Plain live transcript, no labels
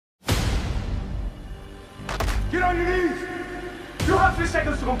Get on your knees! You have 3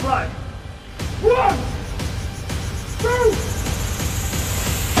 seconds to comply. 1,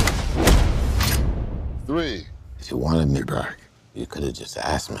 2, 3. If you wanted me back, you could have just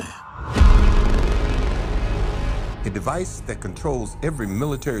asked me. A device that controls every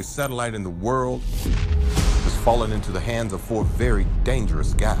military satellite in the world has fallen into the hands of 4 very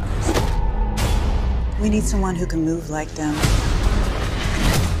dangerous guys. We need someone who can move like them,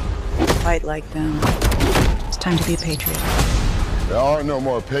 fight like them. It's time to be a patriot. There are no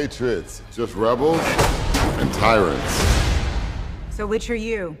more patriots, just rebels and tyrants. So which are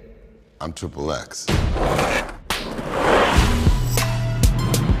you? I'm XXX.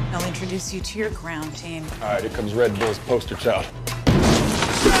 I'll introduce you to your ground team. All right, here comes Red Bull's poster child.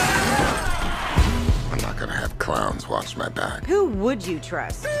 I'm not gonna have clowns watch my back. Who would you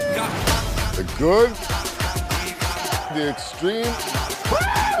trust? The good, the extreme,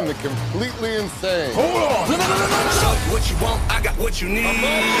 and the completely insane. Hold on! What you want, I got what you need.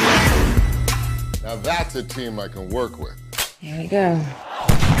 Now that's a team I can work with. Here we go.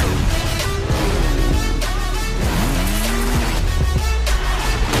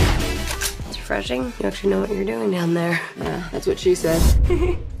 It's refreshing. You actually know what you're doing down there. Yeah, that's what she said.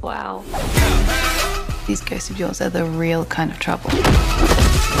 Wow. These guys of yours are the real kind of trouble.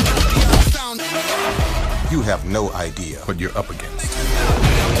 You have no idea what you're up against.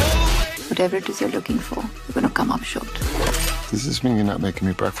 Whatever it is you're looking for, you're gonna come up short. Does this mean you're not making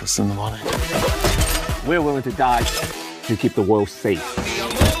me breakfast in the morning? We're willing to die to keep the world safe.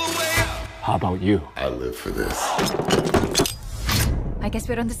 How about you? I live for this. I guess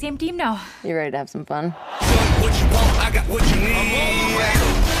we're on the same team now. You ready to have some fun? What you want, I got what you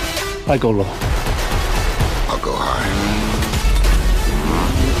need. I go low. I'll go high.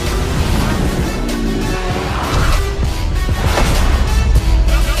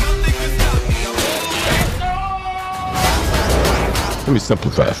 Let me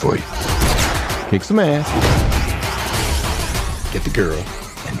simplify it for you. Kick some ass, get the girl,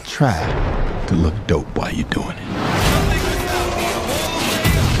 and try to look dope while you're doing it.